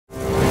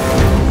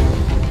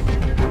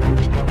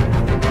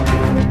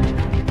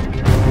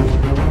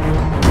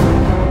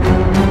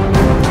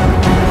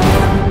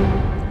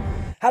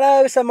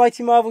Hello, it's a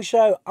Mighty Marvel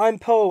Show. I'm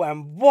Paul,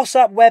 and what's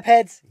up,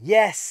 webheads?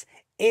 Yes,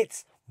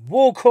 it's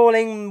wall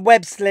crawling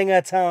web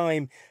slinger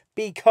time,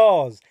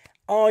 because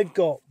I've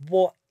got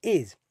what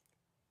is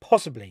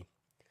possibly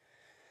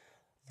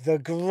the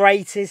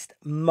greatest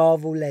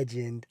Marvel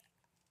legend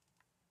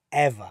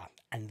ever.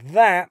 And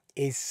that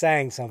is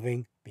saying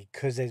something,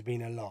 because there's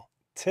been a lot.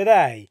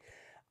 Today,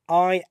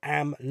 I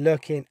am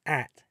looking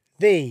at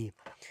the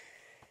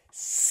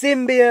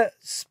Symbiote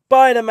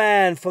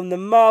Spider-Man from the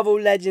Marvel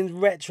Legends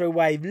Retro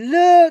Wave.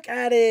 Look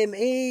at him.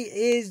 He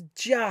is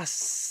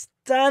just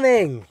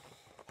stunning.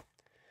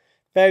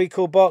 Very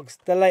cool box.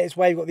 The latest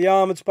wave. You've got the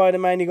Armoured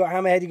Spider-Man. You've got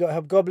Hammerhead. You've got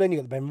Hobgoblin.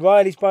 You've got the Ben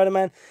Reilly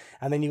Spider-Man.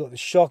 And then you've got the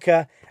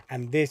Shocker.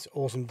 And this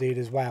awesome dude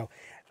as well.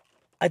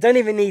 I don't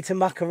even need to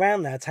muck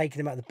around now taking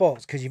him out of the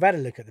box, because you've had a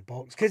look at the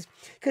box.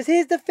 Because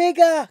here's the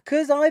figure.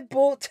 Because I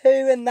bought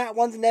two and that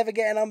one's never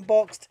getting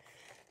unboxed.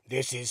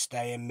 This is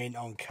staying mint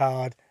on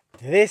card.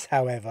 This,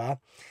 however,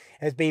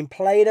 has been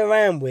played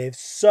around with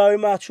so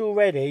much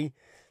already.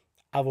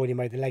 I've already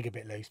made the leg a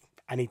bit loose.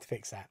 I need to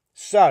fix that.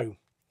 So,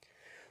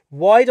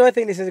 why do I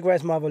think this is the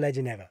greatest Marvel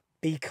legend ever?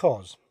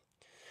 Because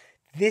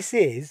this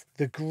is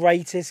the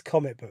greatest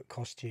comic book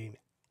costume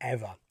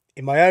ever,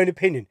 in my own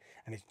opinion.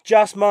 And it's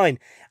just mine.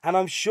 And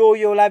I'm sure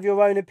you'll have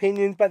your own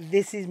opinions, but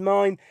this is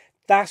mine.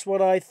 That's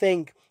what I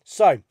think.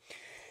 So,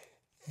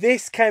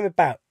 this came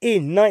about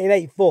in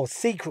 1984,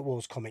 Secret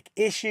Wars comic,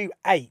 issue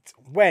 8,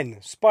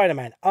 when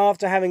Spider-Man,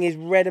 after having his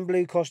red and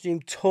blue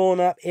costume torn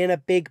up in a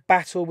big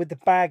battle with the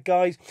bad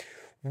guys,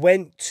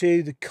 went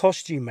to the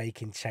costume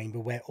making chamber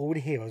where all the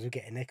heroes were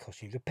getting their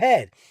costumes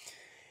repaired.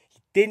 He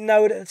didn't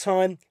know it at the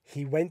time.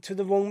 He went to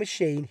the wrong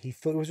machine. He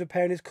thought he was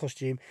repairing his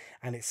costume,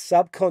 and it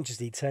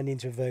subconsciously turned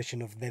into a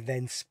version of the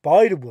then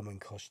Spider-Woman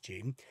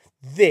costume.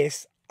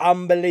 This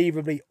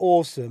unbelievably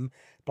awesome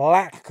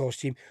black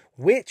costume,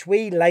 which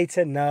we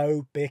later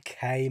know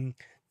became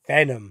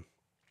Venom.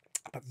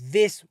 But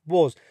this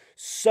was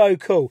so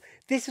cool.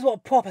 This is what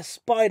a proper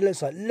spider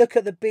looks like. Look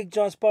at the big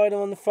giant spider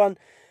on the front,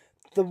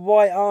 the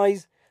white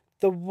eyes,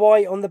 the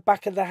white on the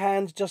back of the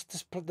hand, just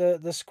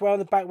the square on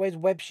the back where his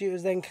web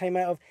shooters then came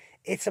out of.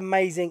 It's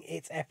amazing.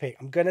 It's epic.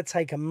 I'm going to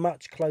take a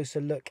much closer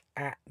look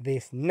at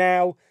this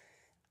now,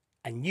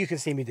 and you can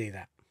see me do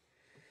that.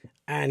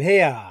 And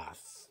here,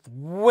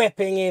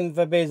 whipping in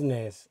for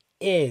business,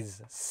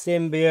 is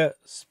Symbiote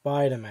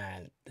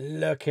Spider-Man.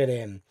 Look at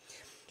him.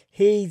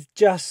 He's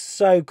just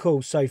so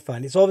cool, so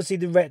fun. It's obviously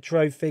the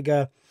retro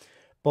figure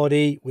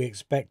body. We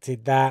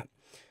expected that.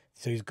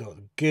 So he's got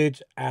the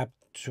good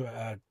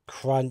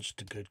crunch,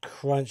 the good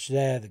crunch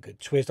there, the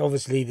good twist.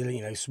 Obviously,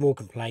 the small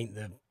complaint,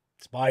 the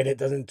spider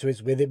doesn't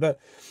twist with it,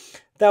 but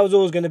that was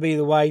always going to be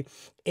the way.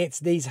 It's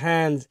these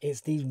hands,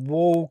 it's these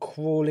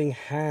wall-crawling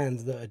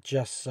hands that are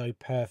just so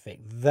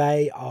perfect.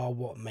 They are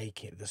what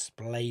make it, the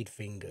splayed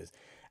fingers.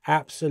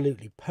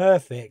 Absolutely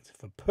perfect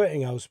for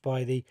putting old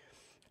Spidey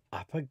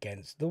up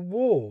against the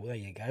wall. There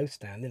you go,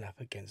 standing up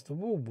against the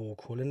wall, wall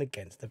crawling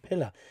against the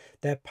pillar.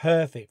 They're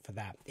perfect for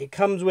that. It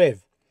comes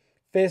with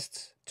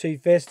fists, 2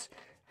 fists,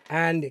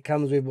 and it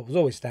comes with what was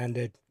always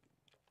standard,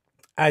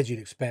 as you'd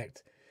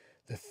expect,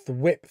 the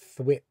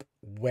thwip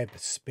web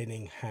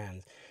spinning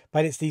hands.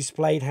 But it's these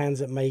splayed hands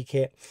that make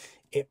it.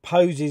 It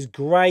poses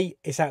great.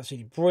 It's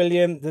absolutely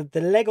brilliant. The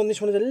leg on this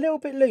one is a little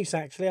bit loose,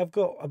 actually. I've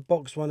got a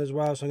boxed one as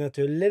well, so I'm going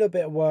to do a little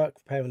bit of work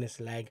preparing this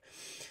leg.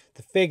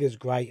 The figure's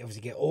great.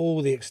 Obviously, get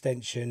all the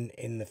extension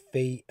in the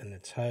feet and the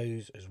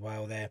toes as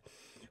well there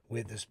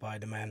with the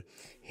Spider-Man.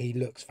 He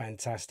looks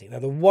fantastic. Now,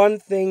 the one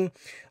thing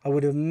I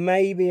would have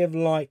maybe have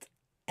liked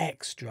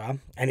extra,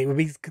 and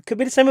could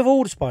be the same with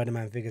all the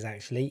Spider-Man figures,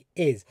 actually,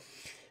 is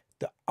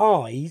the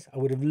eyes. I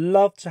would have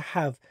loved to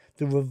have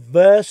the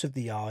reverse of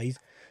the eyes,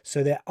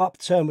 so they're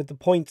upturned with the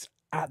points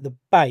at the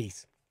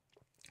base.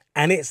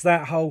 And it's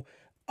that whole,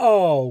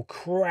 oh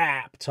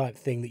crap type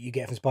thing that you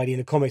get from Spidey in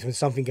the comics when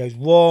something goes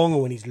wrong,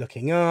 or when he's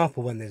looking up,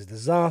 or when there's a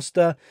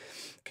disaster.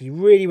 Because you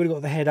really would have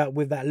got the head up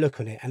with that look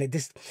on it. And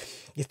it's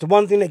the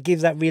one thing that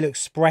gives that real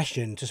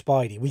expression to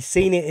Spidey. We've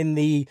seen it in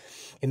the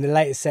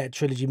latest set of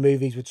trilogy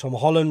movies with Tom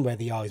Holland, where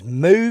the eyes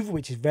move,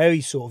 which is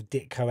very sort of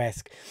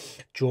Ditko-esque,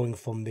 drawing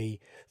from the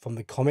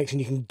comics,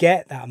 and you can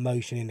get that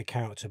emotion in the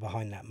character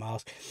behind that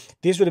mask.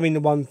 This would have been the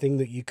one thing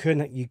that you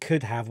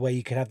could have, where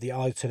you could have the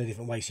eyes turn a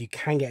different way, so you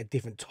can get a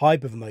different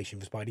type of emotion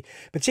for Spidey,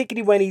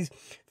 particularly when he's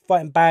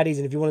fighting baddies,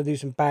 and if you want to do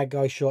some bad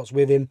guy shots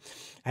with him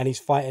and he's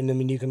fighting them,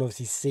 and you can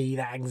obviously see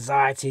that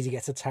anxiety as he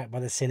gets attacked by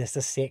the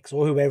Sinister Six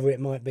or whoever it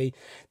might be.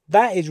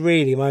 That is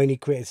really my only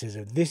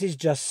criticism. This is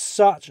just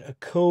such a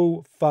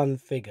cool, fun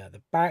figure.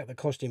 The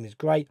costume is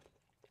great.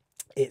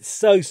 It's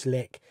so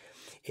slick.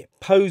 It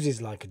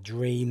poses like a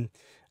dream.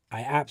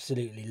 I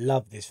absolutely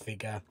love this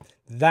figure.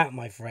 That,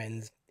 my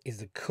friends, is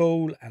the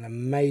cool and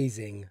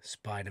amazing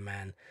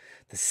Spider-Man,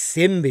 the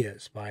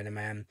Symbiote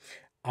Spider-Man.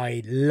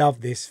 I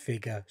love this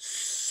figure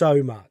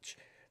so much.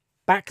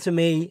 Back to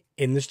me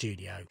in the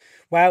studio.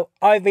 Well,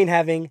 I've been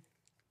having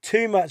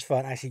too much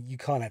fun. Actually, you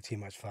can't have too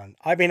much fun.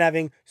 I've been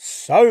having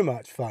so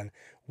much fun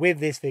with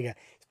this figure.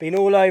 It's been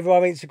all over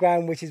our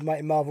Instagram, which is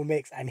Mighty Marvel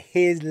Mix, and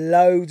here's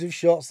loads of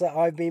shots that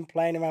I've been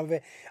playing around with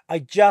it. I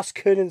just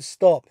couldn't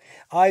stop.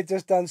 I've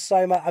just done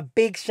so much. A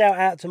big shout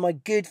out to my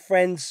good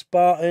friend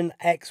Spartan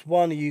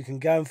X1, who you can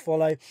go and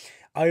follow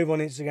over on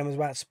Instagram as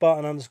well,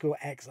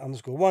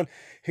 Spartan_X_1,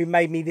 who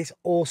made me this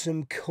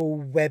awesome cool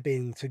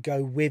webbing to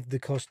go with the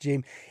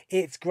costume.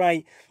 It's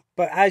great.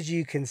 But as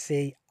you can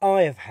see,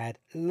 I have had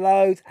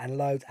loads and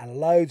loads and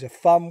loads of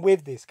fun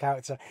with this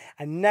character.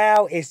 And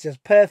now it's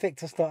just perfect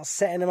to start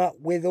setting them up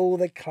with all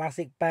the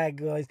classic bad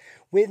guys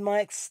with my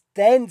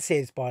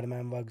extensive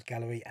Spider-Man Rogues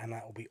gallery. And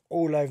that will be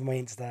all over my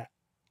Insta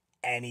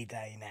any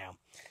day now.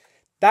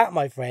 That,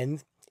 my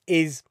friend,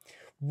 is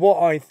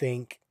what I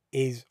think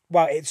is,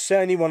 well, it's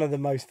certainly one of the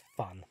most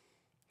fun.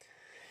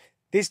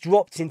 This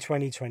dropped in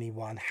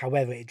 2021.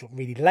 However, it dropped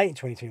really late in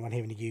 2021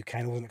 here in the UK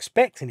and I wasn't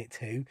expecting it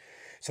to.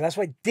 So that's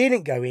why it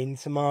didn't go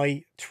into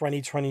my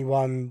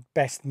 2021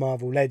 Best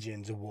Marvel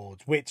Legends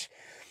Awards, which,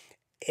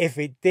 if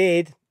it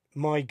did,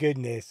 my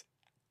goodness,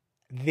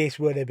 this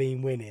would have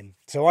been winning.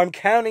 So I'm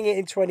counting it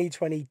in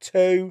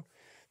 2022.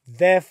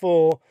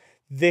 Therefore,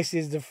 this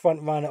is the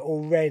front runner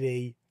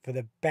already for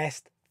the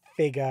best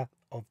figure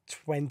of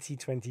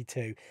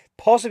 2022.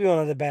 Possibly one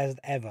of the best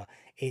ever.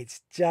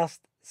 It's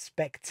just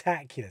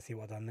spectacular. See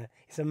what I've done there?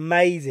 It's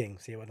amazing.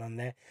 See what I've done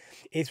there?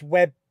 It's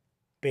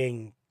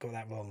webbing. Got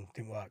that wrong.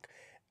 Didn't work.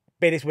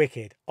 But it's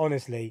wicked.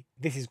 Honestly,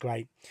 this is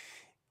great.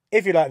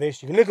 If you like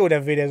this, you can look at all the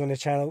other videos on the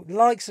channel.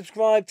 Like,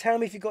 subscribe. Tell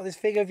me if you got this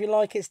figure. If you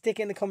like it, stick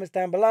it in the comments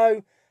down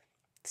below.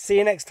 See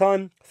you next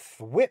time.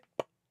 Whip.